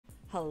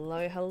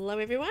Hello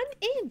everyone,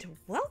 and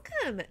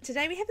welcome!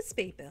 Today we have a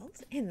speed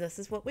build, and this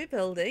is what we're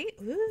building.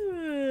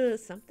 Ooh,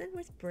 something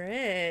with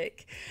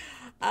brick.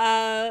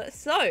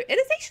 So it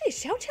is actually a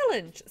shell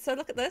challenge. So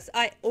look at this.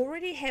 I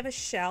already have a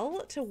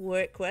shell to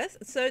work with.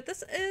 So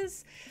this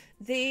is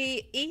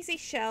the easy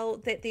shell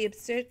that the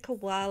Absurd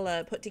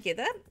Koala put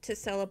together to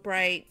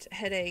celebrate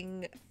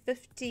hitting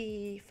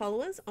 50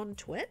 followers on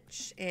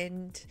Twitch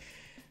and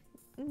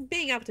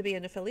being able to be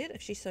an affiliate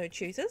if she so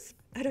chooses.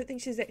 I don't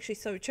think she's actually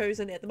so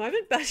chosen at the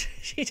moment, but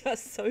she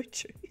does so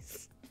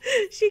choose.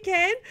 She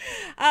can.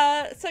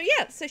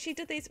 So she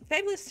did these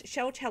fabulous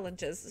shell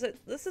challenges. So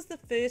this is the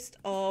first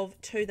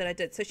of two that I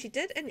did. So she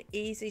did an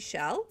easy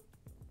shell,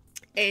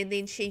 and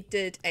then she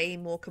did a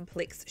more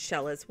complex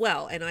shell as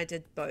well, and I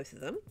did both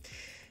of them.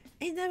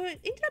 And they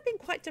ended up being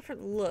quite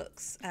different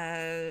looks.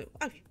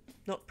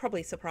 Not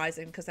probably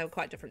surprising because they were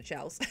quite different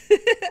shells.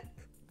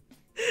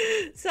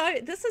 So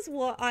this is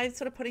what I'm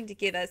sort of putting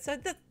together. So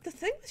the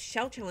thing with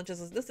shell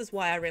challenges is, this is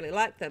why I really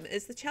like them,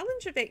 is the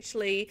challenge of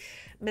actually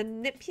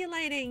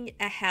manipulating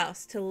a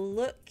house to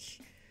look,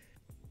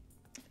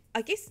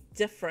 I guess,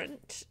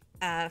 different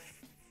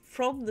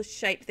from the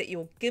shape that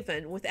you're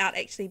given without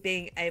actually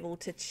being able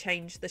to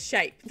change the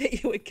shape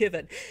that you were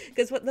given.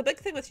 Because what the big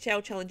thing with shell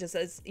challenges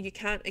is you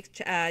can't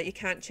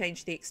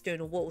change the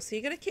external walls, so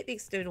you're going to keep the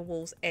external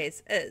walls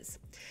as is.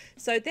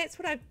 So that's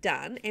what I've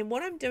done, and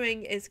what I'm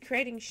doing is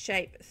creating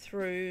shape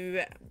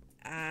through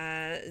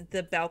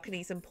the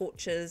balconies and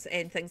porches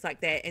and things like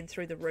that, and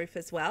through the roof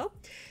as well.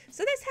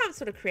 So that's how I'm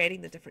sort of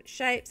creating the different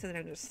shapes, and then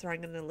I'm just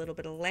throwing in a little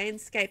bit of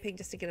landscaping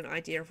just to get an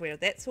idea of where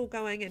that's all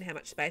going and how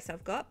much space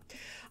I've got.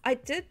 I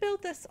did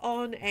build this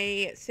on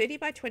a 30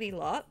 by 20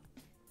 lot.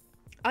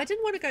 I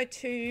didn't want to go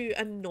too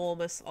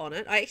enormous on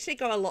it. I actually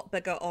go a lot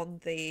bigger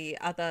on the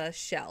other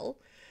shell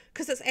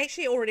because it's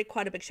actually already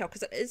quite a big shell,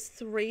 because it is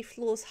 3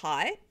 floors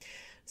high.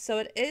 So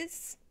it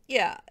is,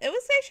 yeah, it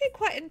was actually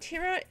quite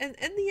interior, and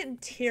in the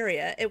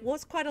interior it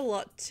was quite a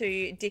lot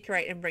to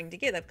decorate and bring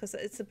together because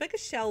it's a bigger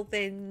shell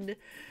than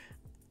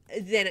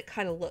it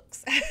kind of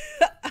looks.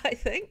 I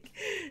think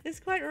it's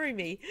quite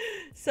roomy.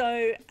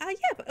 So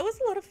yeah, but it was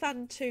a lot of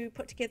fun to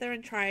put together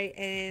and try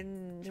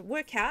and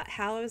work out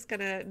how I was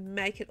gonna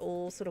make it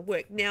all sort of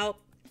work. Now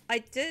I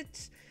did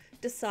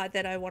decide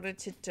that I wanted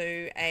to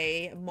do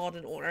a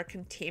modern or a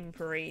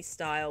contemporary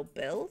style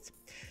build,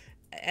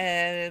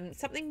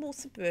 something more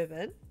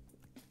suburban.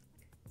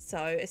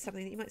 So it's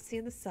something that you might see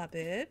in the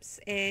suburbs,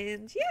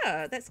 and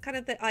yeah, that's kind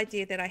of the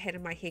idea that I had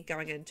in my head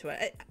going into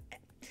it.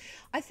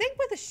 I think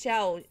with a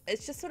shell,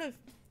 it's just sort of,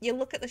 you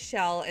look at the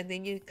shell and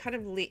then you kind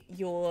of let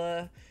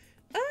your,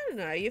 I don't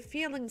know, your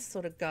feelings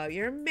sort of go,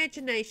 your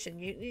imagination,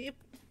 you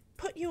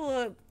put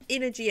your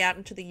energy out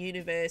into the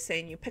universe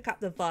and you pick up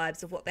the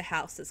vibes of what the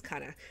house is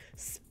kind of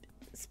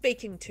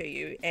speaking to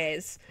you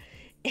as.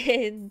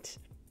 And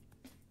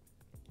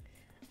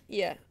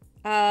yeah,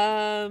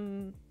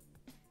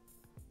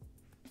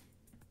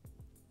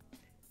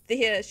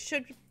 there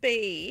should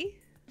be,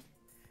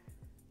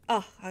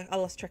 oh, I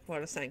lost track of what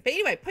I was saying. But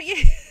anyway, put your...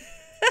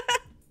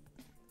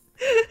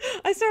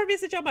 I saw a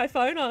message on my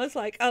phone. I was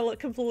like, I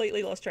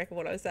completely lost track of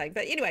what I was saying.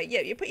 But anyway, yeah,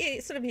 you put your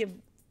sort of your,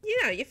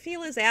 you know, your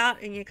feelers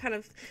out, and you kind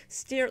of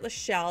stare at the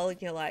shell,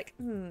 and you're like,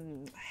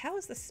 how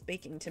is this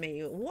speaking to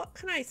me? What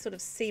can I sort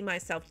of see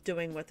myself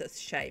doing with this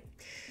shape?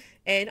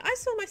 And I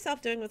saw myself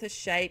doing with this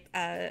shape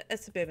a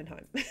suburban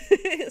home.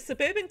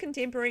 Suburban,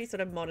 contemporary, sort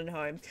of modern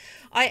home.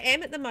 I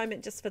am at the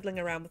moment just fiddling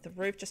around with the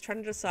roof, just trying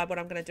to decide what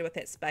I'm going to do with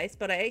that space.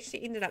 But I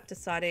actually ended up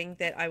deciding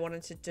that I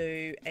wanted to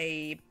do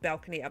a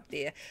balcony up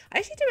there. I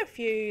actually do a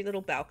few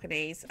little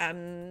balconies.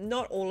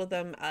 Not all of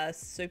them are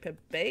super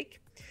big.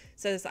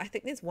 So I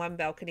think there's one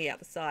balcony out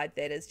the side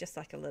that is just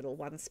like a little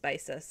one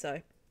spacer.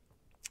 So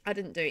I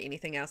didn't do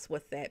anything else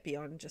with that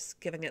beyond just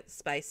giving it the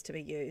space to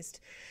be used.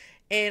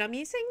 And I'm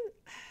using...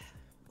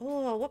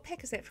 Oh, what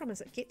pack is that from?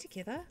 Is it Get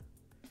Together?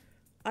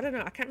 I don't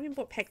know. I can't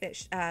remember what pack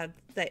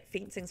that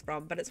fencing's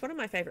from, but it's one of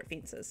my favourite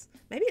fences.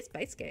 Maybe it's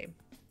base game.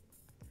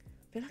 I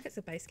feel like it's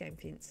a base game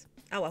fence.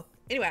 Oh well.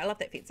 Anyway, I love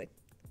that fencing.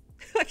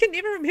 I can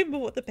never remember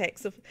what the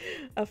packs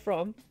are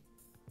from.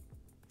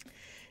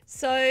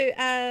 So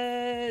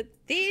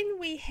then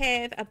we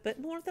have a bit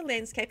more of the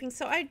landscaping.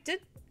 So I did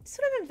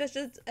sort of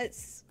envision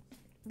it's...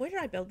 Where did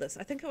I build this?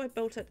 I think I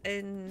built it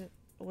in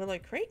Willow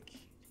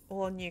Creek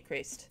or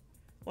Newcrest.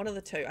 One of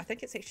the two. I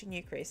think it's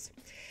actually Newcrest.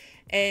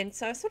 And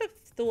so I sort of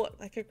thought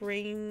like a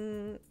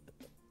green,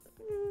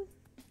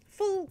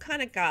 full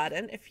kind of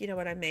garden, if you know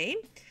what I mean.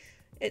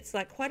 It's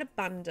like quite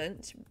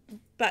abundant,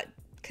 but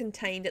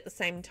contained at the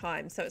same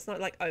time. So it's not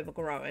like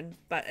overgrown,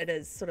 but it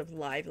is sort of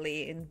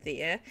lively in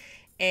there.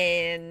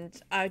 And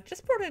I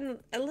just brought in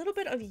a little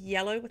bit of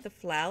yellow with the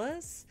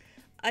flowers.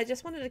 I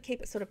just wanted to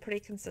keep it sort of pretty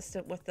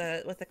consistent with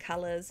the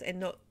colors and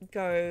not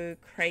go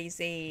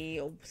crazy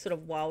or sort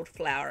of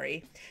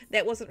wildflowery.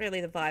 That wasn't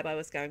really the vibe I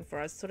was going for.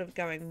 I was sort of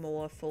going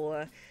more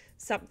for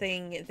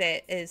something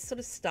that is sort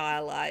of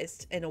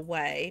stylized in a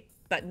way,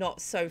 but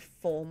not so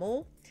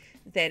formal.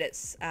 that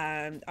it's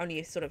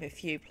only sort of a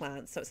few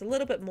plants. So it's a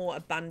little bit more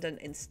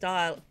abundant in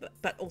style,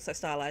 but also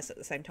stylized at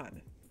the same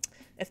time,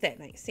 if that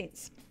makes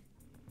sense.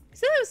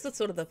 So that was the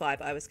sort of the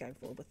vibe I was going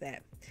for with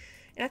that.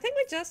 And I think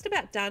we're just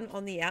about done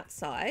on the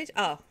outside.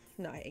 Oh,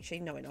 no, actually,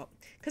 no, we're not.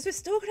 Because we're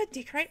still going to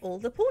decorate all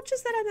the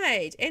porches that I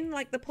made and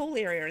like the pool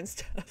area and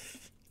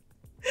stuff.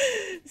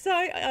 So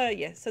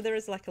yeah, so there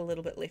is like a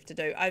little bit left to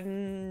do.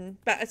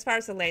 But as far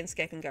as the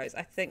landscaping goes,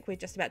 I think we're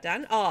just about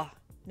done. Oh,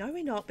 no,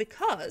 we're not,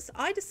 because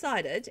I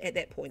decided at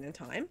that point in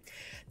time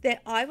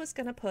that I was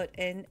going to put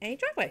in a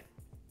driveway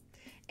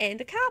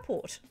and a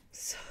carport.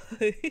 So,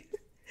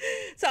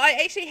 so I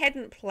actually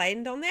hadn't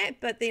planned on that,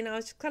 but then I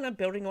was just kind of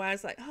building away. I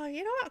was like, oh,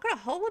 you know what? I've got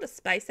a whole lot of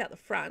space out the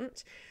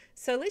front.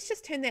 So let's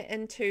just turn that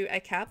into a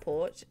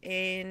carport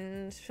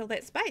and fill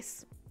that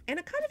space. And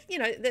it kind of, you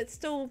know, that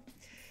still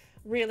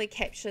really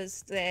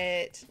captures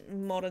that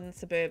modern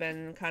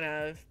suburban kind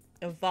of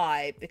a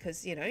vibe,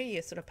 because, you know,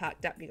 you're sort of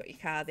parked up, you got your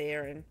car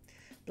there and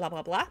blah,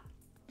 blah, blah.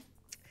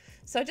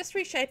 So just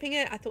reshaping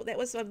it, I thought that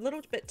was a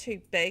little bit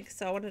too big,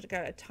 so I wanted to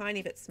go a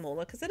tiny bit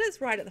smaller, because it is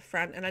right at the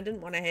front, and I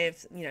didn't want to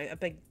have, you know, a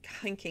big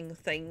hunking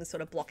thing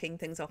sort of blocking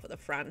things off at the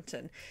front.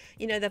 And,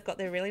 you know, they've got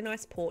their really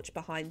nice porch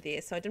behind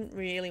there, so I didn't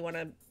really want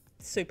to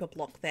super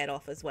block that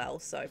off as well.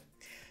 So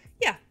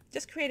yeah,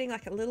 just creating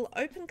like a little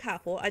open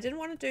carport. I didn't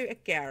want to do a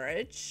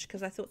garage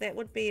because I thought that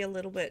would be a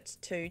little bit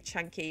too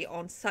chunky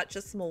on such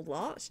a small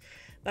lot,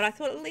 but I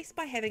thought at least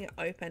by having it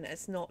open,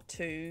 it's not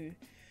too,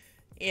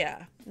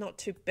 yeah, not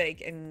too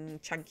big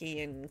and chunky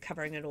and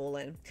covering it all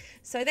in.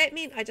 So that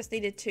meant I just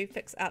needed to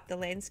fix up the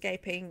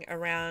landscaping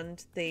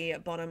around the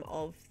bottom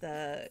of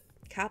the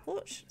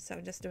carport. So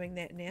I'm just doing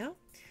that now,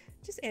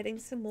 just adding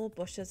some more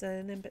bushes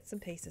in and bits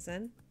and pieces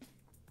in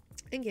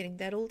and getting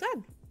that all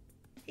done.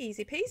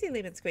 Easy peasy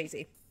lemon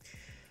squeezy.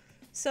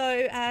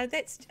 So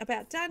that's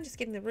about done, just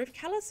getting the roof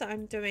color. So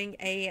I'm doing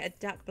a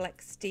dark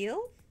black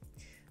steel.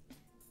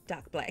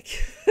 Dark black.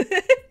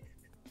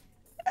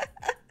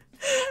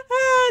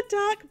 Ah,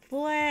 dark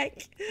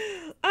black.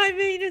 I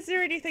mean, is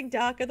there anything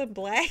darker than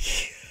black?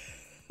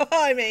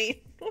 I mean,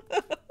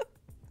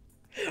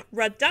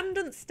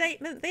 redundant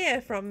statement there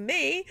from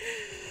me.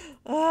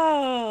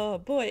 Oh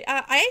boy.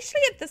 I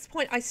actually, at this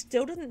point, I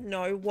still didn't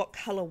know what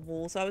color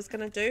walls I was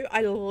going to do.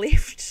 I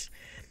left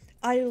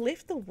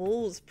the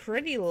walls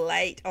pretty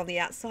late on the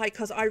outside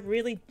because I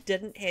really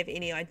didn't have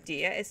any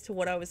idea as to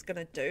what I was going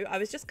to do. I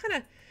was just kind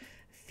of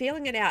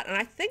feeling it out, and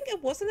I think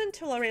it wasn't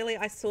until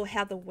I saw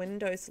how the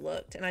windows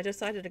looked, and I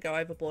decided to go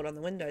overboard on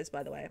the windows,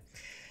 by the way,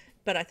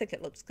 but I think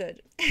it looks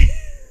good.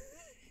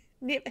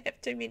 Never have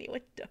too many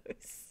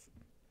windows.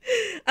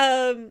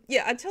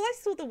 Yeah, until I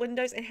saw the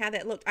windows and how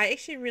that looked, I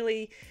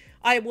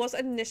was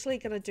initially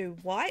going to do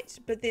white,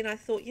 but then I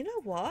thought, you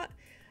know what,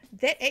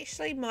 that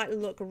actually might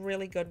look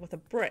really good with a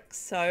brick.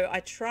 So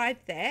I tried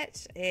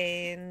that,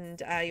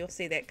 and you'll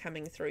see that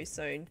coming through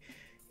soon.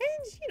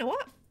 And you know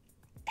what?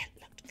 It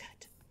looked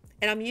good.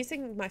 And I'm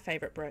using my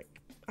favorite brick.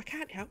 I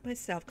can't help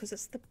myself because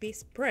it's the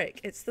best brick.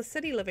 It's the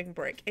City Living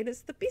brick, and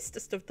it's the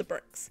bestest of the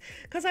bricks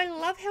because I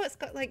love how it's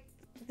got like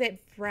that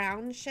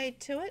brown shade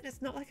to it.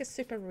 It's not like a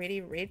super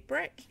reddy red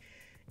brick.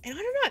 And I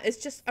don't know, it's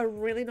just a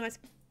really nice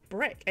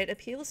brick. It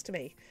appeals to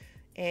me.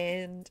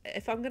 And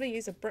if I'm going to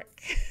use a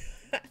brick,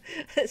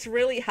 it's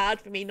really hard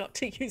for me not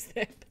to use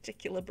that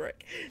particular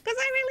brick because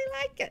I really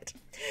like it.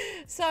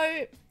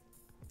 So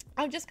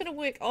I'm just going to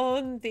work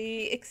on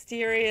the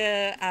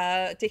exterior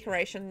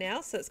decoration now.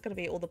 So it's going to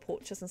be all the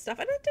porches and stuff.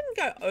 And I didn't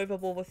go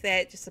overboard with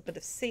that. Just a bit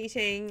of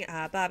seating,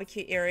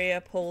 barbecue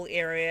area, pool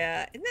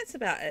area. And that's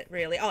about it,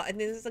 really. Oh, and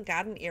there's a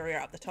garden area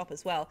up the top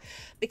as well.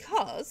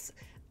 Because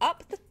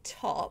up the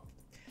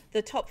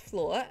top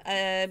floor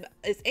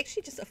is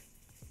actually just a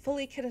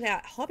fully kitted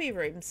out hobby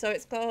room. So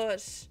it's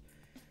got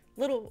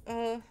little I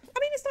mean,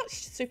 it's not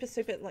super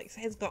like, it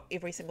hasn't got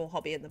every single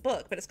hobby in the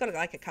book, but it's got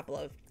like a couple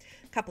of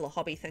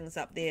hobby things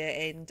up there,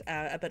 and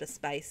a bit of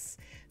space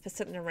for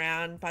sitting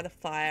around by the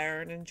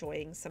fire and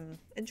enjoying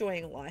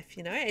life,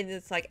 you know. And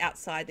it's like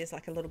outside there's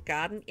like a little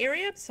garden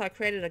area, so I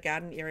created a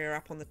garden area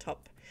up on the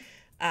top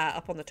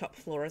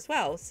floor as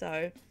well.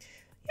 So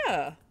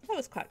yeah, that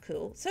was quite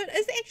cool. So it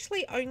is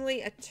actually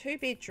only a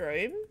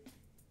 2-bedroom,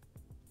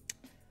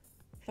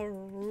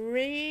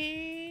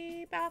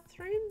 3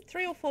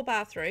 or 4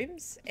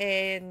 bathrooms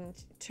and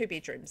 2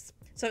 bedrooms.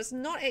 So it's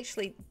not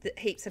actually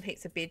heaps and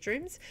heaps of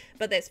bedrooms,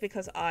 but that's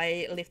because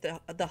I left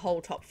the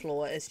whole top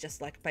floor is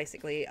just like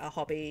basically a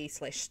hobby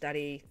 /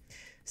 study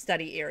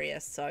area.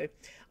 So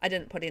I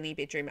didn't put any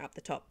bedroom up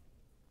the top.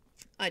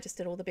 I just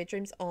did all the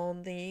bedrooms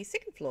on the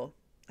 2nd floor,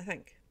 I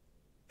think,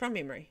 from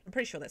memory. I'm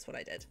pretty sure that's what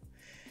I did.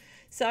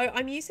 So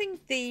I'm using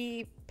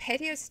the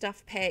patio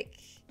stuff pack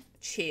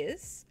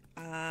chairs.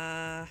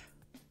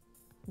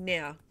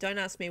 Now, don't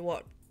ask me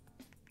what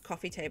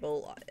coffee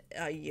table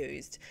I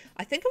used.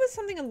 I think it was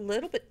something a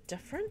little bit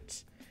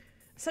different.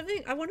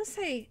 Something, I want to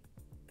say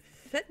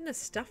fitness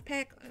stuff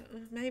pack,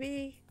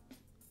 maybe.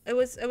 It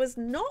was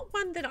not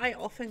one that I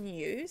often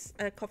use,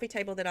 a coffee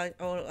table that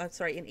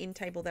an end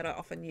table that I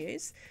often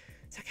use.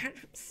 So I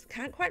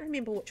can't quite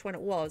remember which one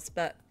it was,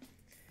 but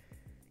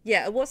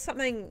yeah, it was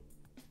something,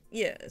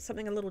 yeah,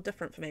 something a little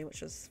different for me,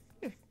 which was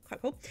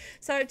quite cool.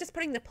 So just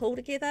putting the pool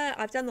together,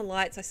 I've done the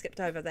lights, I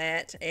skipped over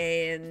that,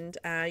 and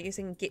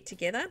using Get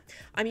Together.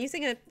 I'm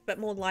using a bit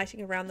more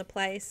lighting around the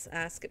place,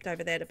 skipped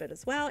over that a bit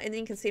as well. And then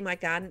you can see my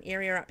garden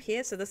area up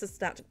here. So this is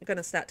going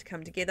to start to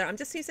come together. I'm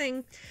just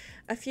using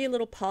a few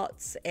little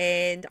pots,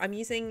 and I'm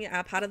using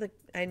part of the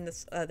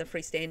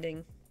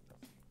freestanding.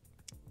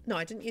 No,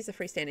 I didn't use the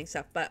freestanding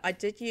stuff, but I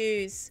did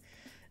use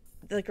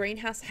the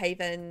Greenhouse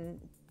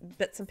Haven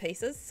bits and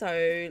pieces,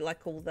 so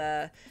like all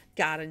the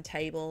garden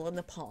table and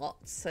the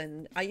pots,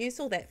 and I used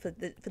all that for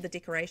the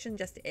decoration,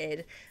 just to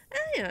add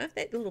you know,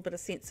 that little bit of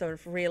sense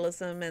of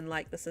realism, and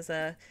like this is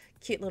a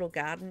cute little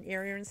garden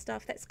area and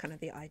stuff. That's kind of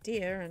the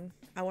idea, and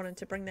I wanted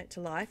to bring that to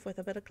life with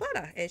a bit of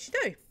clutter, as you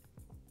do.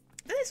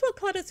 And that's what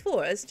clutter's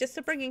for, is just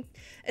to bring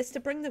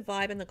the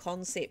vibe and the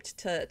concept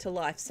to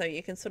life, so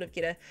you can sort of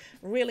get a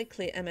really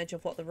clear image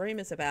of what the room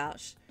is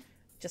about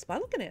just by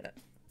looking at it.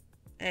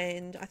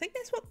 And I think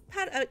that's what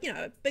you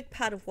know, a big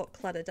part of what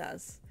clutter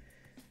does,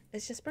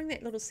 is just bring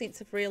that little sense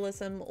of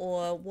realism,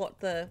 or what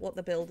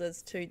the build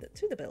is to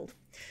the build.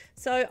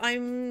 So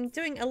I'm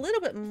doing a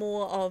little bit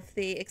more of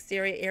the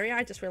exterior area.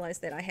 I just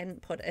realized that I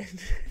hadn't put in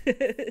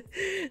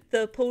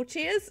the pool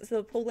chairs,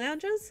 the pool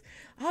lounges.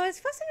 I was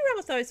fussing around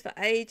with those for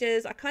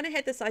ages. I kind of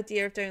had this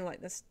idea of doing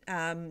like this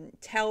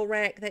towel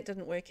rack. That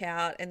didn't work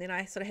out. And then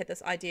I sort of had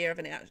this idea of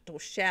an outdoor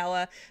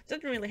shower.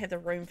 Didn't really have the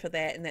room for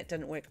that, and that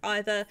didn't work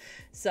either.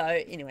 So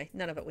anyway,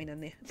 none of it went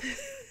in there.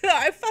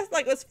 I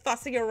was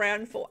fussing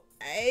around for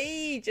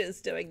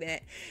ages doing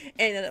that,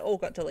 and then it all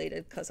got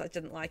deleted because I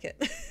didn't like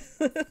it.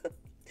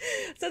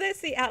 So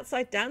that's the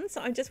outside done. So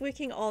I'm just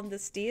working on the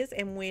stairs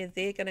and where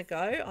they're going to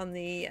go on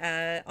the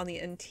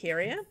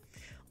interior.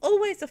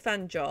 Always a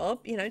fun job,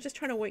 you know, just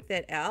trying to work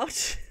that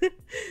out.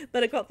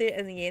 But I got there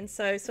in the end,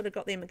 so sort of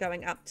got them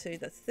going up to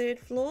the 3rd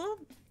floor.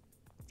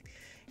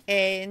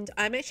 And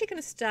I'm actually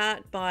going to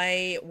start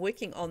by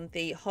working on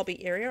the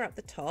hobby area up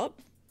the top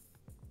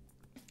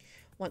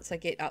once I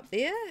get up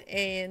there.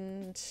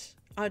 And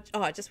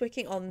just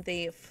working on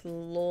the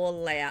floor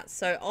layout.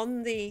 So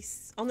on the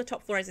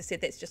top floor, as I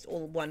said, that's just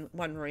all one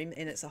room,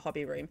 and it's a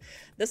hobby room.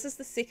 This is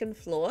the 2nd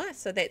floor,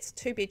 so that's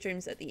 2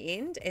 bedrooms at the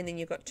end, and then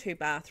you've got 2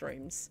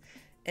 bathrooms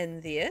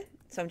in there.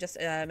 So I'm just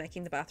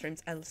making the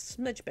bathrooms a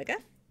smidge bigger.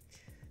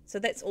 So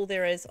that's all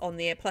there is on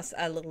there, plus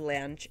a little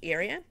lounge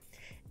area.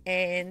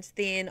 And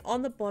then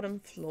on the bottom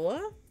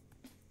floor,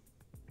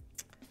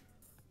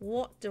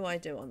 what do I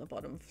do on the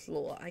bottom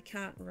floor? I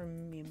can't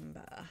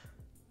remember.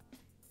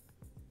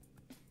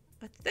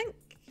 I think,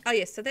 oh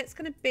yes, so that's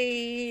going to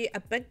be a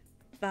big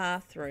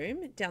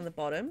bathroom down the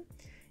bottom,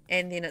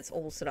 and then it's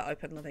all sort of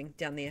open living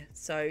down there.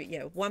 So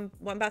yeah, one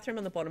bathroom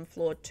on the bottom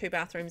floor, 2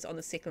 bathrooms on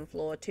the 2nd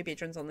floor, 2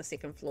 bedrooms on the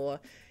 2nd floor,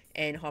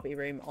 and hobby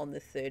room on the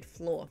 3rd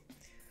floor.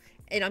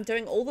 And I'm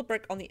doing all the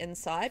brick on the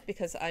inside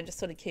because I'm just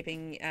sort of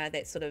keeping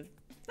that sort of,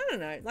 I don't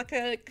know, like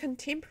a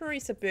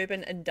contemporary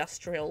suburban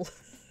industrial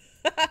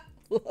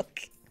look.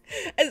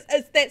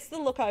 That's the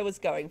look I was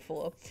going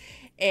for.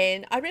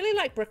 And I really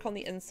like brick on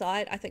the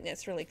inside. I think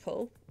that's really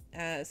cool.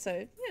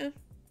 So yeah,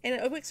 and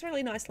it works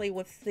really nicely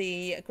with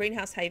the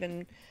Greenhouse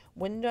Haven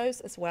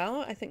windows as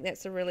well. I think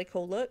that's a really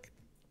cool look.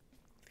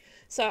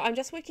 So I'm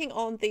just working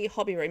on the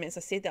hobby room. As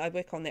I said, that I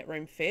work on that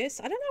room first.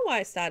 I don't know why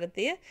I started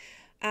there.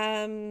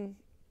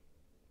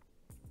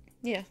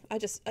 Yeah,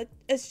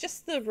 it's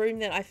just the room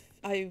that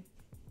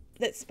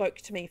that spoke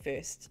to me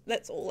first.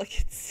 That's all I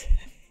can say.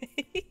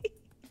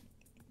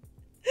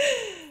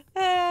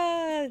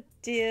 Ah,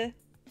 dear.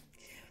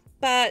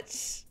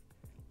 But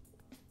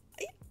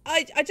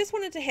I just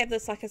wanted to have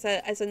this like as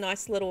a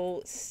nice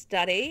little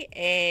study,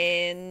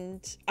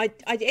 and I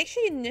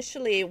actually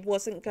initially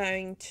wasn't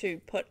going to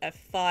put a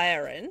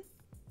fire in,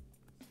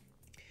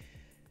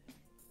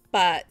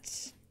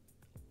 but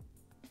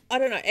I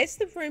don't know, as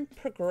the room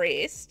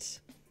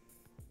progressed,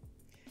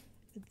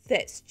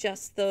 that's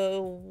just the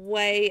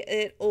way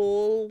it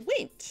all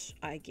went,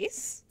 I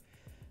guess.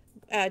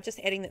 Just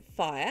adding that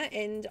fire,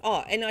 and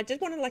I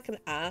did want like an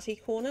arty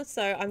corner,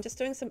 so I'm just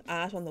doing some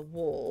art on the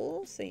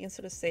wall, so you can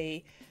sort of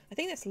see, I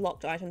think that's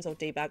locked items or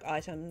debug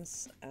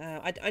items.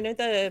 I know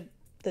the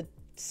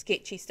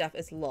sketchy stuff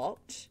is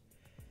locked,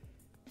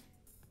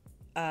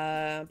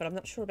 but I'm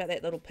not sure about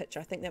that little picture.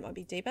 I think that might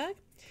be debug.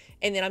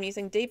 And then I'm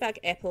using debug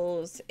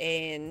apples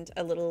and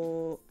a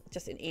little,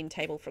 just an end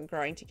table from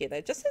growing together,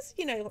 just as,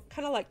 you know,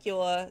 kind of like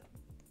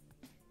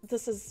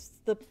this is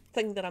the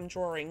thing that I'm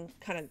drawing,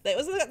 kind of, that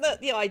was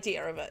the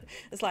idea of it.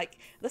 It's like,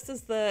 this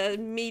is the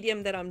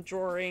medium that I'm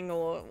drawing,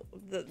 or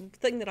the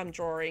thing that I'm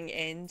drawing,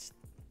 and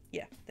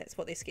yeah, that's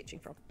what they're sketching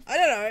from. I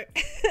don't know.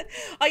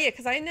 Oh yeah,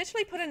 because I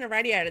initially put in a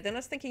radiator, then I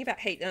was thinking about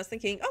heat, and I was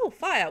thinking, oh,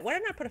 fire, why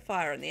didn't I put a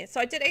fire in there? So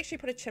I did actually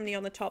put a chimney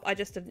on the top. I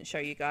just didn't show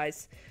you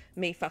guys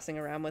me fussing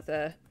around with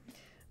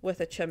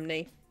a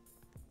chimney.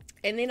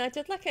 And then I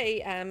did like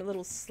a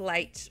little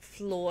slate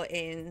floor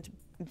and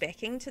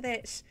backing to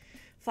that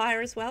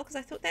fire as well, because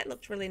I thought that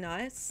looked really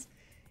nice,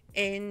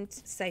 and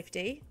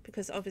safety,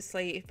 because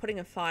obviously putting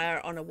a fire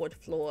on a wood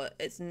floor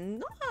is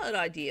not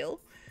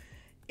ideal.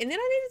 And then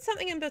I needed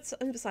something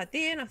in beside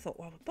there, and I thought,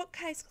 well, a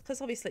bookcase,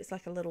 because obviously it's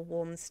like a little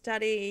warm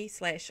study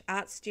 /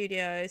 art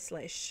studio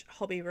 /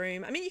 hobby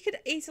room. I mean, you could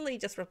easily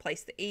just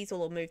replace the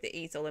easel or move the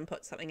easel and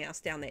put something else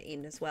down that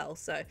end as well.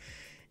 So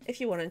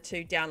if you wanted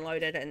to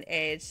download it and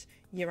add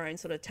your own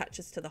sort of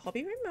touches to the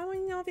hobby room, I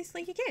mean,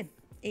 obviously you can.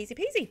 Easy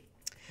peasy.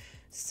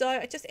 So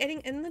just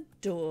adding in the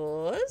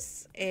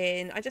doors,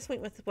 and I just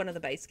went with one of the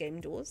base game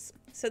doors.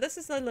 So this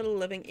is the little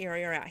living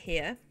area out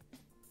here.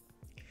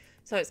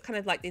 So it's kind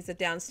of like there's a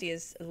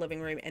downstairs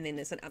living room and then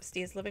there's an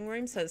upstairs living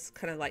room. So it's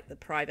kind of like the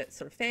private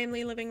sort of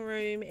family living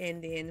room,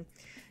 and then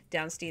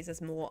downstairs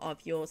is more of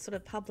your sort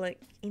of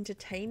public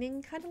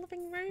entertaining kind of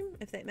living room,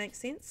 if that makes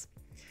sense.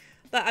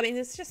 But I mean,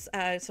 there's just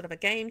sort of a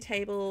game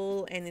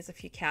table, and there's a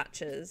few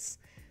couches,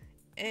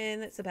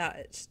 and that's about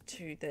it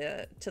to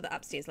the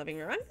upstairs living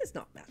room. I mean, there's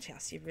not much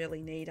else you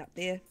really need up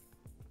there.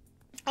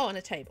 Oh, and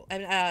a table.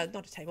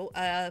 Not a table.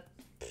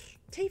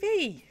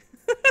 TV.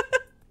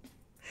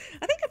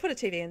 I think I put a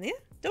TV in there.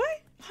 Do I?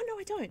 Oh, no,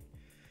 I don't.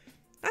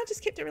 I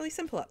just kept it really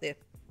simple up there.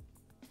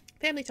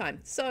 Family time.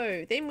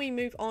 So then we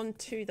move on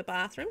to the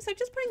bathroom. So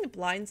just putting the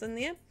blinds in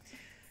there.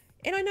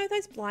 And I know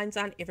those blinds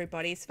aren't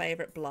everybody's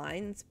favorite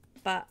blinds,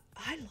 but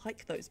I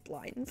like those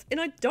blinds. And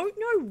I don't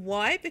know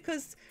why,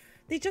 because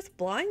they're just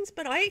blinds,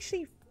 but I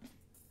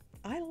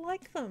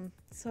like them,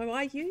 so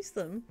I use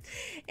them.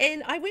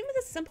 And I went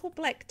with a simple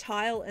black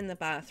tile in the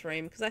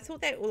bathroom because I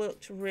thought that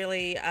looked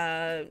really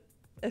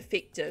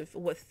effective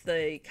with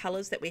the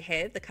colors that we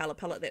have, the color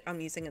palette that I'm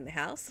using in the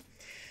house.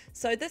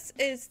 So this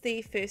is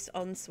the first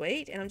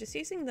ensuite, and I'm just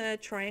using the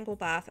triangle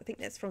bath. I think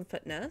that's from the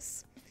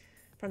fitness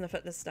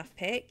stuff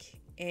pack,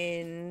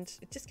 and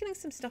just getting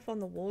some stuff on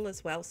the wall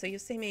as well. So you'll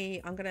see me,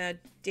 I'm gonna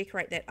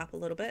decorate that up a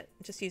little bit,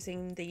 just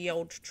using the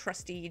old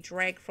trusty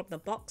drag from the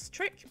box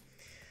trick.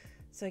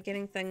 So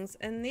getting things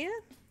in there.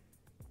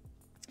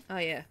 Oh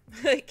yeah,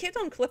 it kept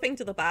on clipping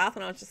to the bath,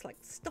 and I was just like,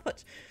 stop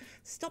it,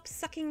 stop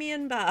sucking me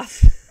in,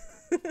 bath.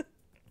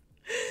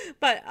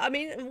 But I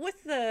mean,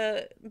 with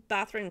the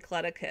bathroom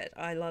clutter kit,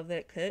 I love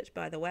that kit,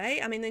 by the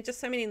way. I mean, there's just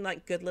so many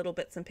like good little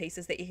bits and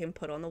pieces that you can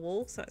put on the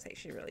wall, so it's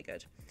actually really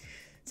good.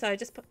 So I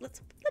just put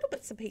little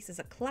bits and pieces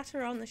of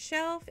clutter on the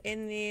shelf,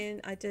 and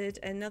then I did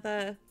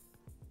another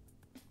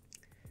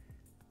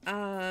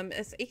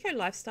it's Eco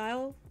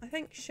Lifestyle, I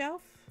think,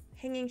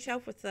 hanging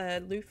shelf with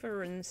the loofah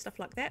and stuff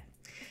like that.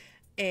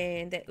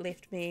 And that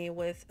left me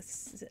with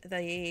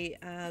the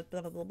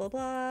blah blah blah blah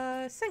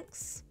blah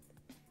sinks,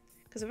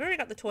 because I've already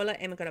got the toilet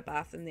and we've got a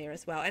bath in there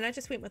as well. And I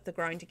just went with the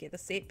Grown Together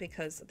set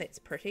because that's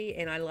pretty,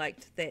 and I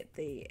liked that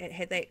it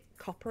had that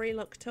coppery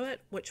look to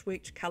it, which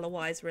worked color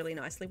wise really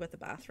nicely with the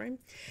bathroom.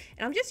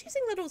 And I'm just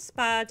using little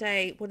Spa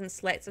Day wooden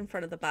slats in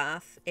front of the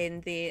bath,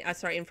 and then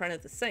in front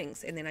of the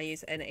sinks, and then I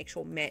use an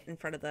actual mat in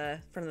front of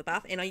the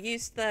bath, and I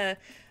used the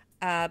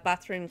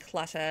bathroom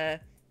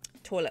clutter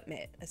toilet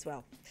mat as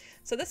well.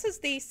 So this is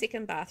the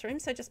second bathroom.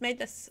 So just made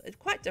this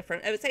quite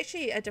different. It was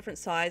actually a different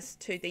size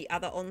to the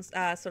other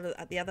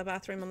the other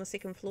bathroom on the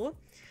second floor.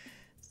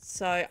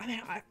 So I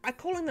mean, I'm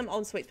calling them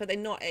en-suites, but they're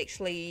not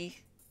actually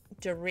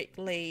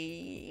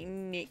directly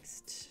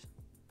next.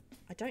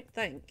 I don't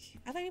think.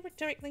 Are they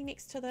directly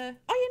next to the?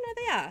 Oh yeah, no,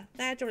 they are.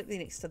 They are directly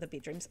next to the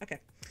bedrooms. Okay,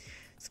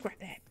 scrap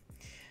that.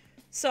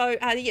 So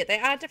yeah, they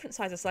are different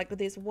sizes. Like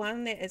there's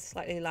one that is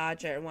slightly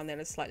larger and one that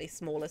is slightly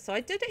smaller. So I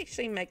did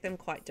actually make them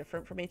quite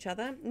different from each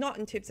other, not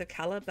in terms of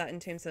color, but in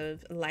terms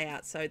of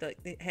layout. So that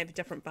they have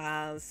different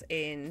baths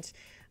and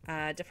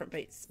different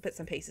bits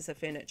and pieces of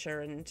furniture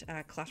and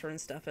clutter and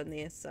stuff in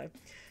there. So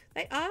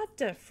they are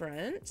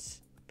different,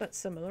 but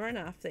similar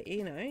enough that,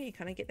 you know, you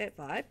kind of get that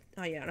vibe.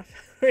 Oh yeah, and I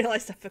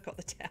realized I forgot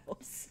the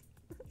towels.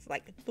 It's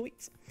like,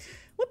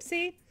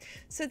 whoopsie.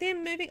 So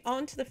then moving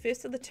on to the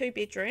first of the two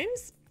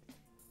bedrooms.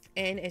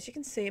 And as you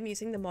can see, I'm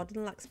using the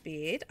Modern Luxe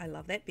bed. I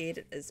love that bed.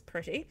 It is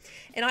pretty.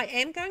 And I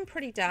am going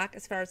pretty dark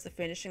as far as the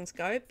furnishings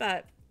go,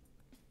 but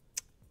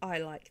I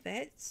like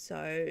that.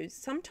 So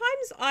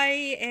sometimes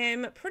I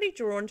am pretty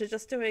drawn to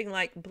just doing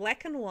like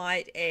black and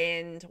white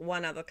and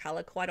one other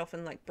color, quite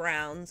often like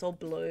browns or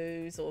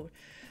blues or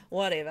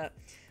whatever.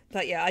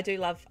 But yeah, I do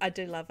love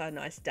a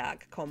nice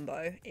dark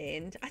combo,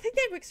 and I think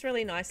that works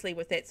really nicely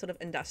with that sort of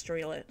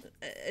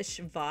industrial-ish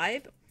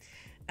vibe.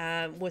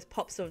 With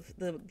pops of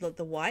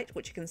the white,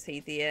 which you can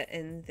see there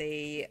in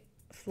the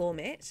floor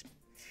mat.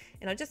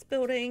 And I'm just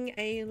building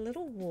a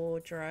little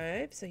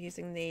wardrobe, so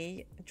using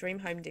the Dream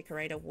Home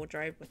Decorator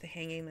wardrobe with the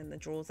hanging and the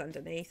drawers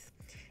underneath.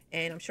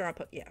 And I'm sure I'm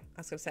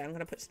going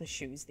to put some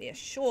shoes there.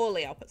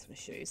 Surely I'll put some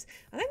shoes.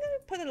 I think I'm going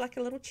to put like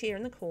a little chair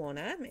in the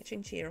corner,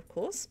 matching chair of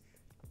course.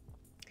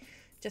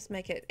 Just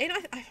make it, and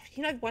I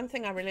you know, one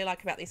thing I really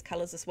like about these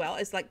colors as well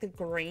is like the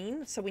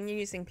green. So when you're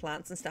using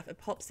plants and stuff, it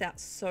pops out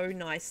so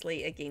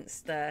nicely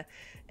against the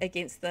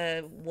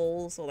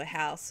walls or the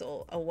house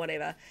or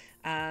whatever.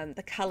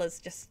 The colors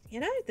just, you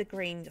know, the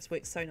green just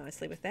works so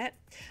nicely with that.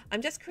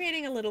 I'm just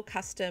creating a little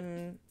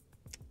custom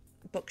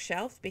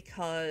bookshelf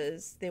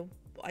because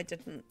I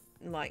didn't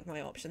like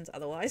my options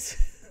otherwise.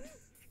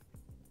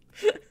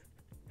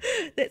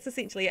 That's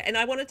essentially it. And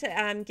I wanted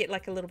to get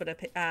like a little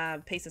bit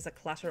of pieces of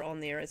clutter on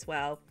there as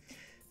well.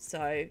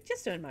 So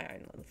just doing my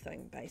own little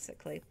thing,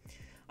 basically.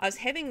 I was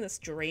having this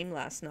dream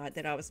last night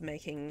that I was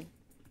making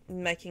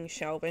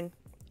shelving.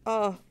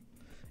 Oh,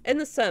 in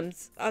The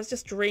Sims, I was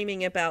just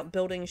dreaming about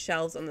building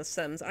shelves on The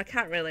Sims. I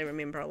can't really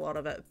remember a lot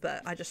of it,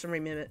 but I just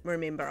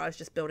remember I was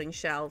just building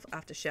shelf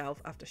after shelf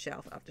after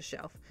shelf after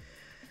shelf.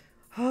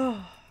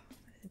 Oh,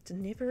 it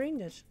never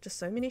ended. Just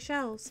so many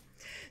shelves.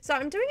 So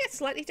I'm doing a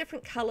slightly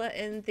different color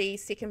in the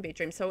second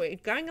bedroom. So we're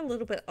going a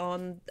little bit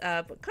on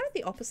kind of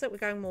the opposite. We're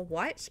going more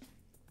white.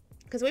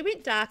 Because we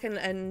went dark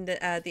in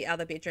the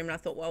other bedroom, and I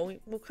thought, well,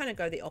 we'll kind of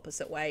go the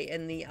opposite way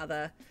in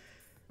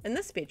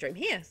this bedroom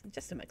here,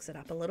 just to mix it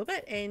up a little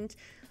bit. And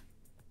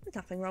there's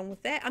nothing wrong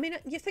with that. I mean,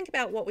 you think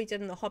about what we did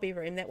in the hobby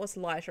room, that was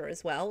lighter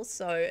as well.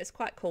 So it's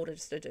quite cool to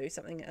just to do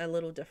something a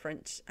little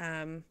different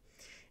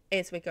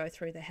as we go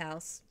through the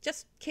house.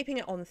 Just keeping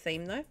it on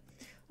theme though.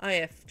 Oh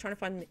yeah, trying to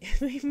find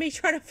me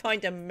trying to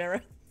find a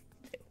mirror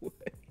that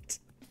worked.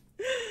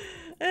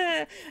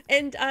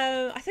 And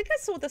I think I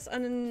saw this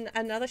on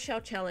another shell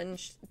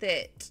challenge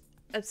that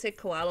Absurd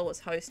Koala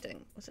was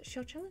hosting. Was it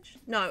shell challenge?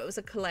 No, it was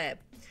a collab.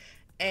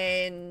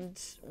 And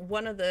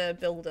one of the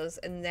builders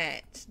in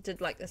that did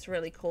like this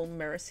really cool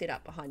mirror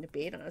setup behind the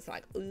bed, and I was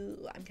like,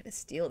 ooh, I'm gonna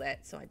steal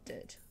that. So I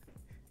did.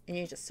 And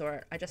you just saw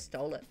it. I just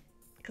stole it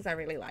because I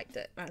really liked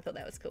it. I thought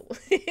that was cool.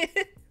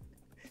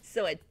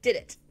 So I did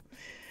it.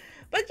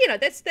 But you know,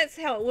 that's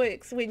how it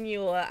works when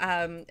you're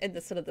in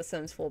the sort of the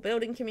Sims 4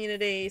 building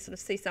community. You sort of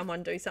see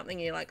someone do something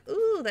and you're like,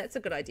 ooh, that's a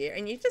good idea,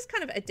 and you just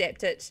kind of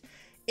adapt it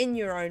in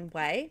your own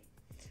way.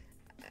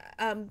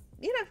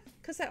 You know,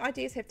 because the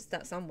ideas have to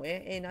start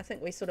somewhere, and I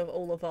think we sort of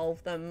all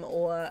evolve them,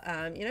 or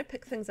you know,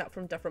 pick things up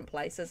from different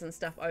places and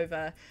stuff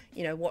over,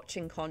 you know,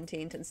 watching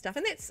content and stuff.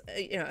 And that's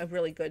you know, a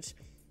really good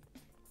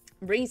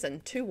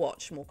reason to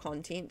watch more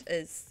content,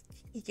 is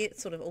you get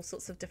sort of all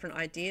sorts of different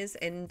ideas,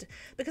 and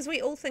because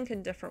we all think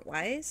in different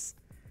ways,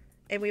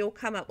 and we all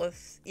come up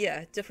with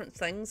different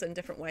things and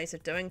different ways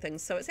of doing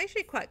things. So it's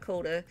actually quite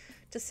cool to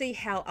see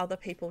how other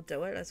people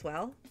do it as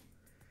well.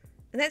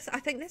 And I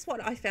think that's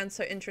what I found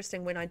so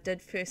interesting when I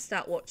did first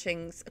start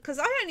watching, because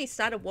I only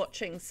started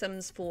watching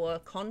Sims 4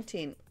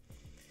 content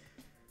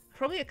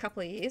probably a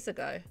couple of years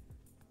ago.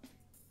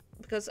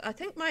 Because I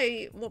think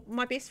my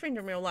best friend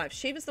in real life,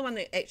 she was the one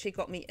that actually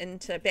got me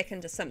back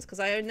into Sims, because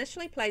I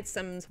initially played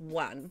Sims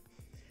 1,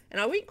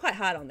 and I went quite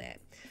hard on that.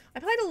 I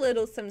played a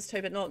little Sims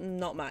 2, but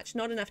not much,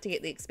 not enough to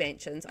get the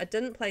expansions. I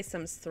didn't play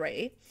Sims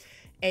 3,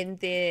 and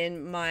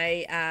then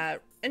my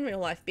in real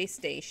life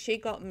bestie, she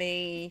got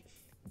me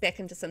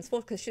back into Sims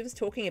 4 because she was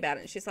talking about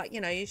it, and she's like, you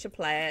know, you should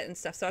play it and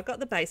stuff. So I got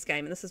the base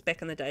game, and this is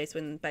back in the days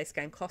when the base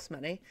game cost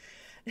money.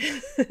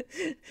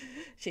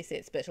 She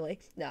says bitterly.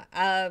 No.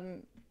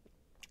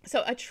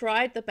 So I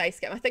tried the base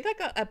game. I think I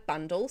got a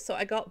bundle. So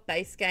I got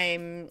base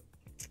game.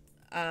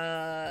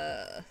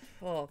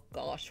 Oh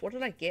gosh, what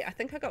did I get? I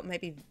think I got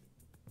maybe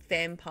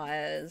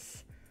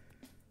Vampires,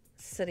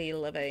 City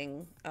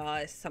Living,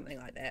 something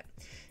like that.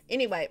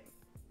 Anyway,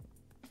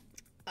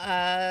 so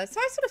I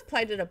sort of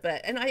played it a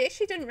bit, and I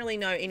actually didn't really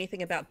know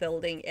anything about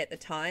building at the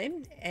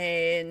time,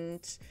 and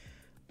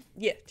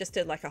yeah, just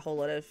did like a whole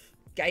lot of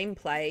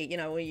gameplay, you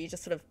know, where you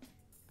just sort of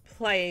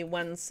play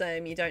one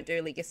sim, you don't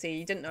do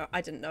legacy.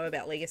 I didn't know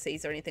about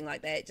legacies or anything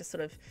like that. Just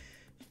sort of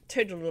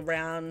tootled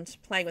around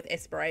playing with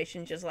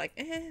aspirations, just like,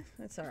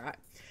 that's all right.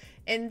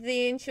 And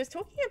then she was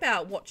talking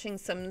about watching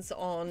Sims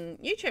on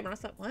YouTube, and I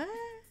was like, what?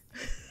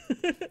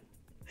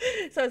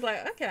 So I was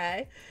like,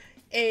 okay.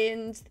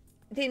 And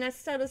then I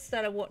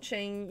started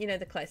watching, you know,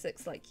 the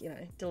classics like, you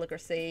know,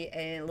 Deligracy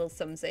and Little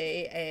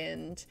Simsy,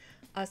 and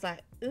I was like,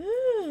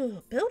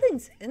 ooh,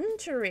 building's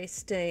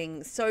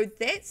interesting. So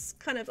that's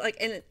kind of like,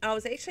 and I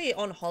was actually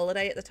on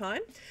holiday at the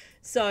time,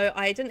 so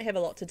I didn't have a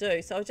lot to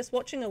do. So I was just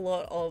watching a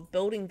lot of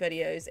building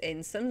videos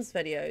and Sims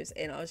videos,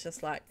 and I was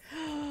just like,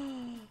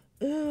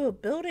 ooh,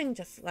 building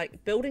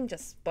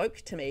just spoke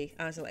to me.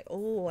 I was like,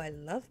 oh, I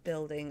love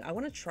building. I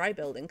want to try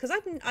building. Because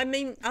I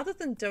mean, other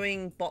than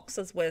doing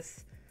boxes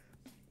with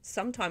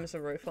sometimes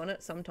a roof on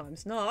it,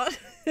 sometimes not.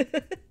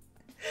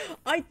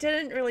 I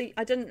didn't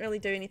really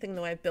do anything in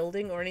the way of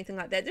building or anything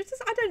like that.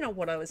 I don't know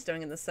what I was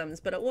doing in The Sims,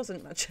 but it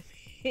wasn't much of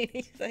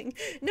anything.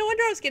 No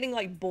wonder I was getting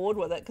like bored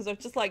with it, because I'd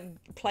just like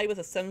play with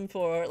a sim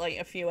for like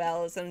a few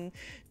hours and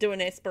do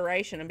an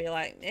aspiration and be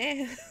like,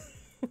 eh.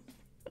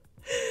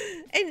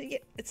 And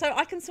so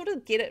I can sort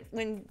of get it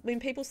when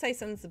people say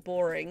Sims are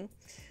boring.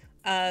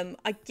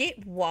 I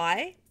get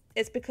why.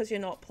 It's because you're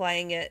not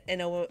playing it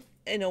in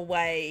a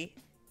way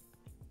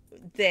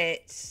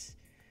that,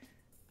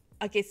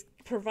 I guess,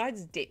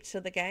 provides depth to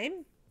the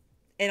game.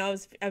 And I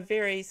was a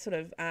very sort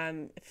of,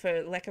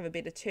 for lack of a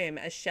better term,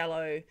 a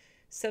shallow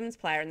Sims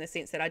player, in the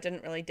sense that I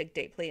didn't really dig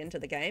deeply into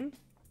the game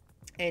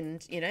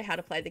and, you know, how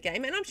to play the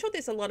game. And I'm sure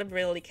there's a lot of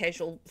really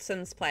casual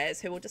Sims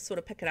players who will just sort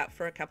of pick it up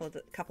for a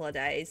couple of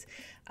days,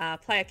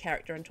 play a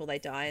character until they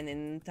die, and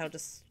then they'll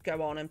just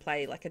go on and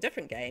play like a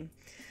different game.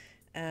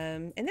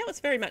 And that was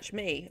very much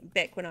me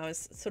back when I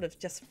was sort of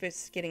just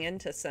first getting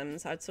into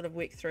Sims. I'd sort of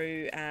work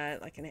through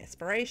like an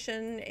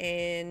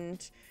aspiration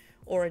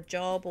or a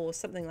job or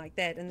something like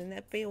that, and then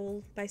that'd be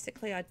all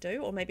basically I'd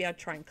do, or maybe I'd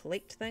try and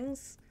collect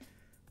things.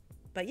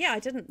 But yeah, I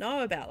didn't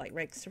know about like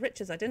rags to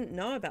riches. I didn't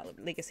know about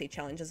legacy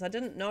challenges. I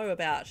didn't know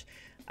about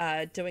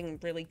doing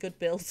really good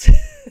builds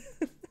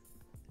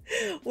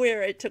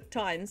where it took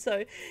time.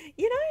 So,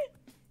 you know,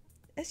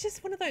 it's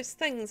just one of those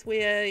things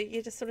where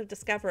you just sort of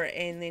discover it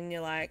and then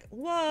you're like,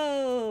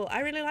 whoa, I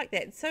really like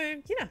that. So,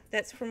 you know,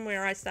 that's from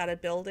where I started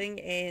building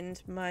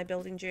and my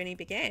building journey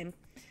began.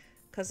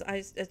 Because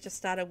it just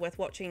started with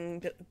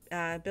watching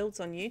builds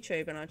on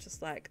YouTube, and I was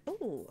just like,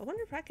 oh, I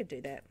wonder if I could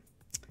do that.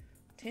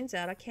 Turns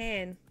out I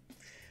can.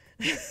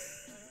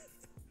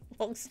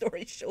 Long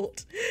story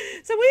short.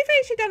 So we've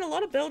actually done a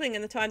lot of building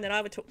in the time that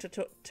I took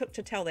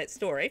to tell that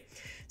story.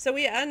 So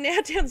we are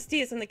now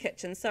downstairs in the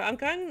kitchen. So I'm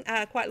going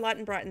quite light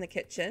and bright in the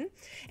kitchen.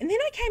 And then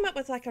I came up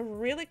with like a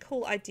really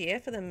cool idea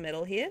for the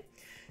middle here.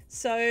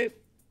 So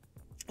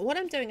what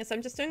I'm doing is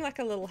I'm just doing like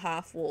a little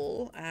half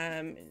wall.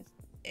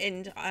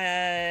 And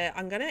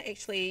I'm going to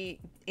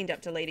actually end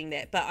up deleting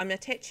that, but I'm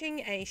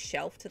attaching a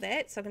shelf to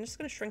that. So I'm just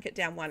going to shrink it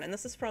down one. And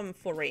this is from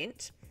For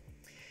Rent.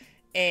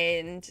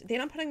 And then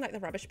I'm putting like the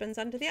rubbish bins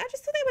under there. I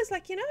just thought that was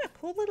like, you know, a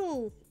cool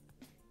little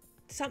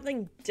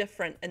something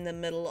different in the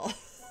middle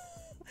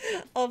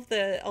of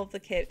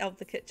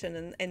the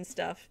kitchen and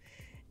stuff.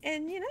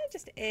 And, you know,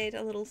 just add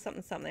a little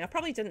something. I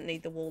probably didn't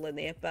need the wall in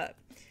there, but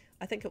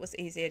I think it was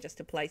easier just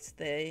to place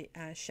the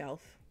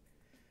shelf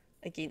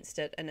against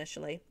it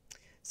initially.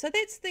 So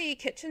that's the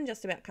kitchen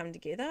just about come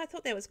together. I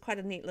thought that was quite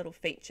a neat little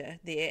feature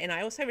there. And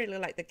I also really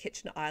like the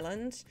kitchen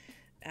island.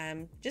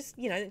 Just,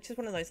 you know, just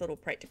one of those little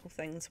practical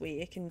things where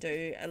you can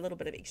do a little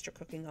bit of extra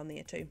cooking on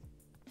there too.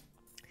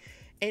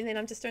 And then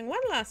I'm just doing one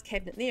last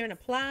cabinet there and a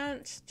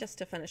plant just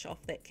to finish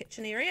off that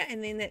kitchen area.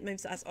 And then that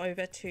moves us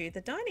over to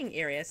the dining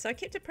area. So I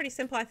kept it pretty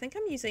simple. I think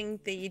I'm using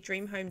the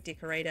Dream Home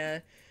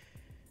Decorator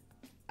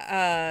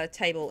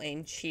table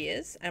and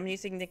chairs. I'm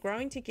using the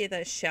Growing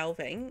Together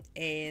shelving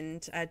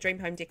and Dream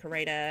Home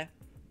Decorator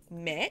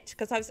mat,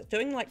 because I was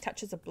doing like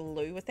touches of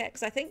blue with that,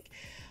 because I think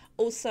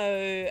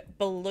also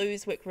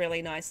blues work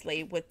really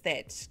nicely with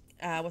that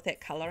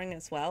coloring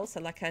as well.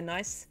 So like a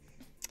nice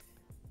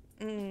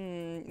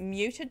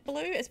muted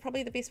blue is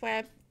probably the best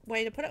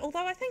way to put it,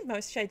 although I think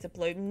most shades of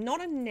blue,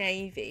 not a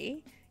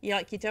navy. You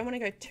don't want to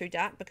go too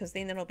dark, because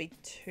then it'll be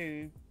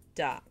too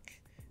dark,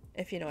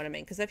 if you know what I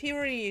mean. Because if you're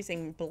already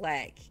using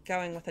black,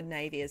 going with a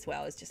navy as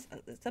well is just,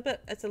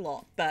 it's a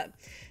lot. But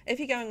if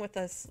you're going with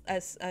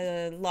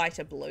a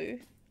lighter blue,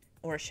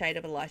 or a shade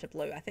of a lighter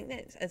blue, I think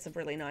that is a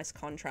really nice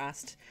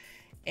contrast,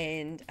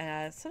 and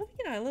sort of,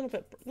 you know, a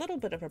little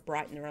bit of a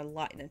brightener, a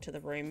lightener to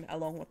the room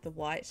along with the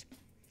white.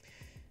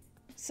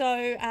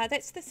 So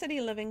that's the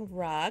City Living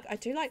rug. I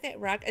do like that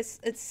rug. It's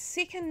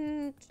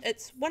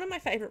one of my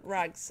favorite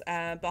rugs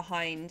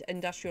behind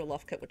Industrial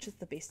Loft Kit, which is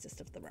the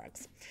bestest of the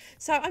rugs.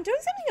 So I'm doing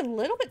something a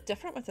little bit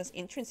different with this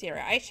entrance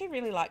area. I actually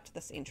really liked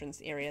this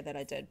entrance area that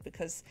I did,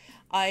 because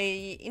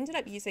I ended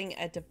up using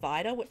a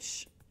divider,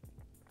 which,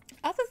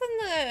 other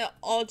than the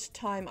odd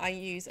time I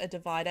use a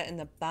divider in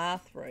the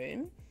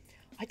bathroom,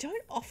 I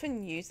don't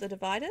often use the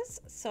dividers.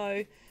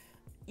 So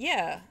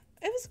yeah,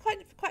 it was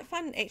quite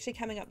fun actually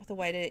coming up with a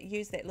way to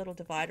use that little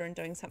divider and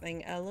doing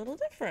something a little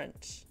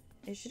different,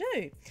 as you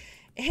do.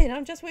 And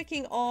I'm just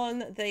working on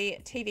the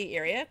TV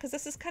area, because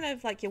this is kind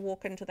of like you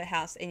walk into the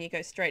house and you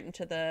go straight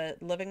into the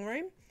living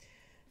room.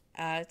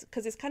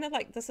 Because it's kind of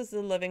like, this is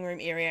the living room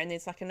area, and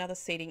there's like another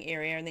seating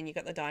area, and then you've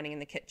got the dining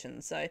and the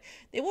kitchen. So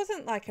there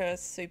wasn't like a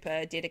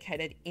super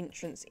dedicated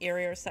entrance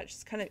area as such.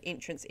 It's kind of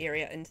entrance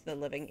area into the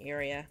living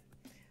area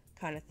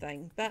kind of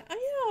thing. But you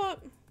know what?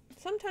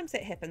 Sometimes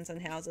that happens in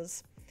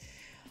houses.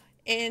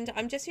 And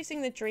I'm just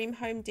using the Dream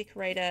Home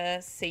Decorator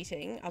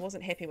seating. I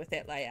wasn't happy with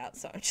that layout,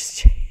 so I'm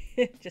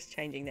just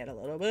changing that a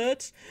little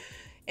bit,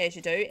 as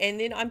you do. And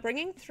then I'm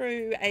bringing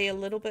through a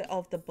little bit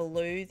of the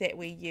blue that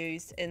we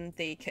used in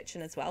the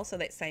kitchen as well, so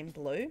that same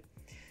blue,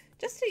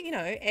 just to, you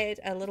know, add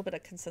a little bit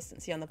of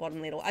consistency on the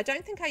bottom level. I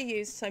don't think I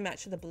used so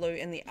much of the blue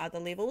in the other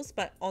levels,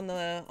 but on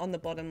the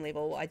bottom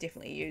level I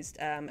definitely used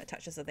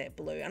touches of that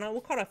blue, and I will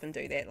quite often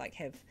do that, like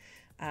have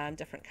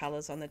different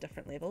colors on the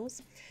different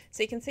levels.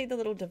 So you can see the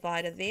little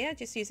divider there,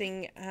 just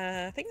using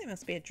I think there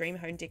must be a Dream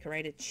Home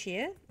Decorated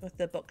chair with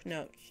the book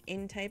nook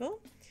end table.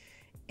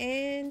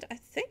 And I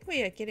think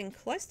we are getting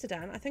close to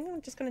done. I think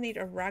I'm just going to need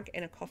a rug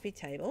and a coffee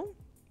table,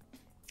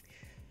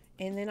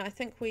 and then I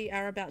think we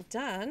are about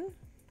done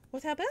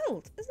with our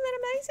build. Isn't that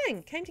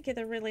amazing? Came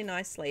together really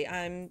nicely.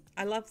 I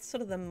love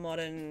sort of the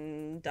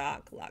modern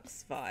dark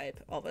luxe vibe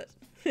of it.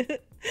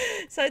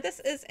 So this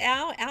is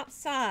our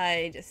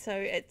outside.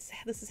 So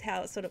this is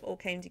how it sort of all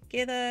came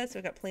together. So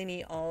we've got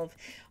plenty of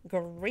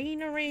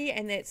greenery,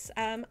 and that's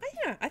you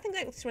know, I think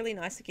that looks really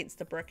nice against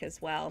the brick as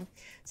well.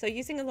 So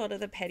using a lot of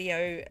the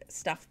patio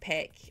stuff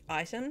pack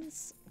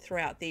items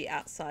throughout the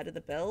outside of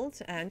the build,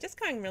 and just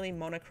going really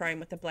monochrome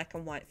with the black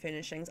and white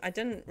furnishings. I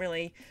didn't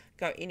really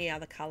go any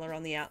other color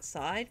on the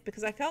outside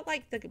because I felt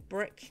like the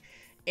brick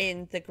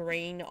and the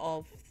green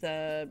of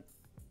the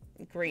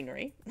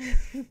greenery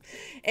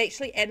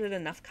actually added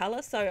enough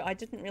color, so I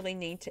didn't really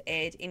need to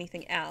add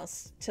anything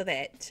else to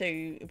that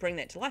to bring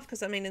that to life,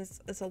 because I mean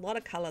there's a lot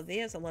of color there,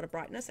 there's a lot of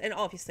brightness, and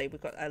obviously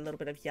we've got a little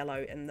bit of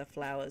yellow in the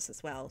flowers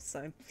as well.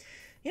 So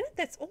you know,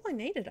 that's all I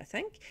needed, I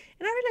think.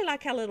 And I really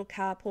like our little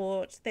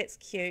carport. That's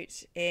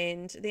cute.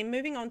 And then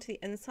moving on to the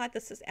inside,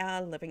 this is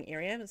our living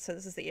area. So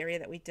this is the area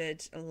that we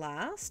did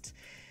last.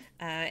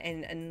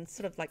 And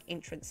sort of like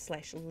entrance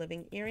slash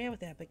living area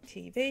with our big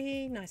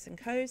TV, nice and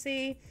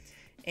cozy.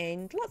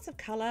 And lots of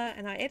colour.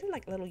 And I added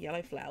like little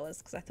yellow flowers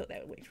because I thought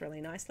that worked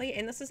really nicely.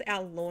 And this is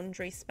our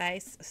laundry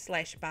space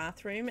slash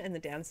bathroom in the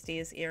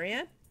downstairs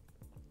area,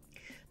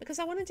 because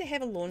I wanted to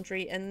have a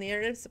laundry in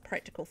there. It's a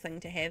practical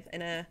thing to have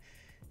in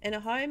a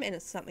home, and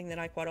it's something that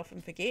I quite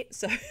often forget,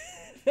 so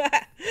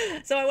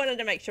so I wanted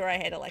to make sure I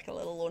had like a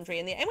little laundry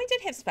in there, and we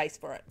did have space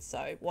for it,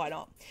 so why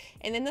not.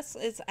 And then this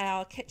is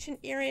our kitchen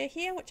area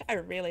here, which I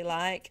really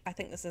like. I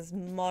think this is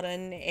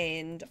modern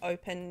and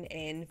open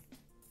and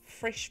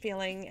fresh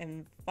feeling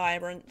and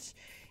vibrant,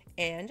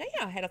 and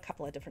yeah, I had a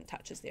couple of different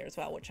touches there as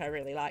well, which I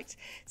really liked.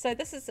 So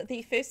this is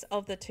the first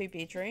of the 2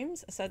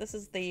 bedrooms. So this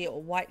is the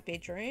white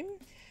bedroom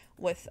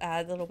with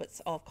little bits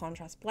of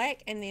contrast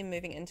black, and then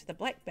moving into the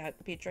black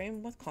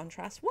bedroom with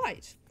contrast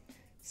white.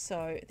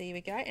 So there we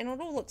go, and it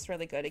all looks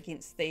really good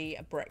against the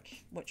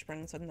brick, which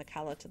brings in the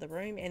colour to the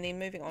room. And then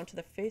moving on to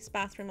the first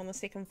bathroom on the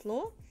 2nd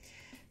floor.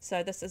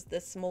 So this is the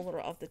smaller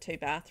of the 2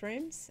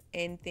 bathrooms,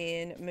 and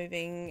then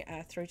moving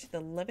through to the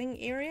living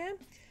area.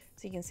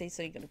 So you can see,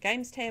 so you've got a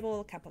games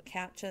table, a couple of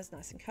couches,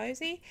 nice and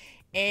cozy,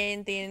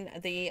 and then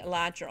the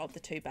larger of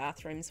the 2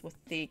 bathrooms with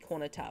the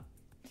corner tub.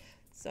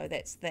 So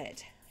that's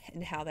that,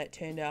 and how that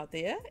turned out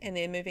there. And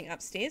then moving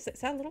upstairs,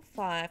 that's our little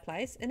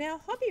fireplace in our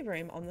hobby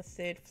room on the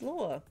 3rd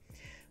floor,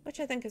 which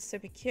I think is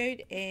super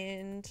cute,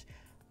 and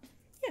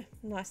yeah,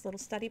 nice little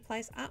study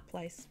place, art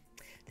place.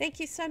 Thank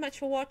you so much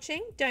for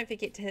watching. Don't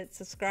forget to hit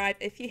subscribe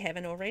if you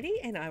haven't already,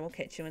 and I will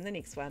catch you in the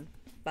next one.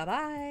 Bye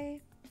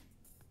bye.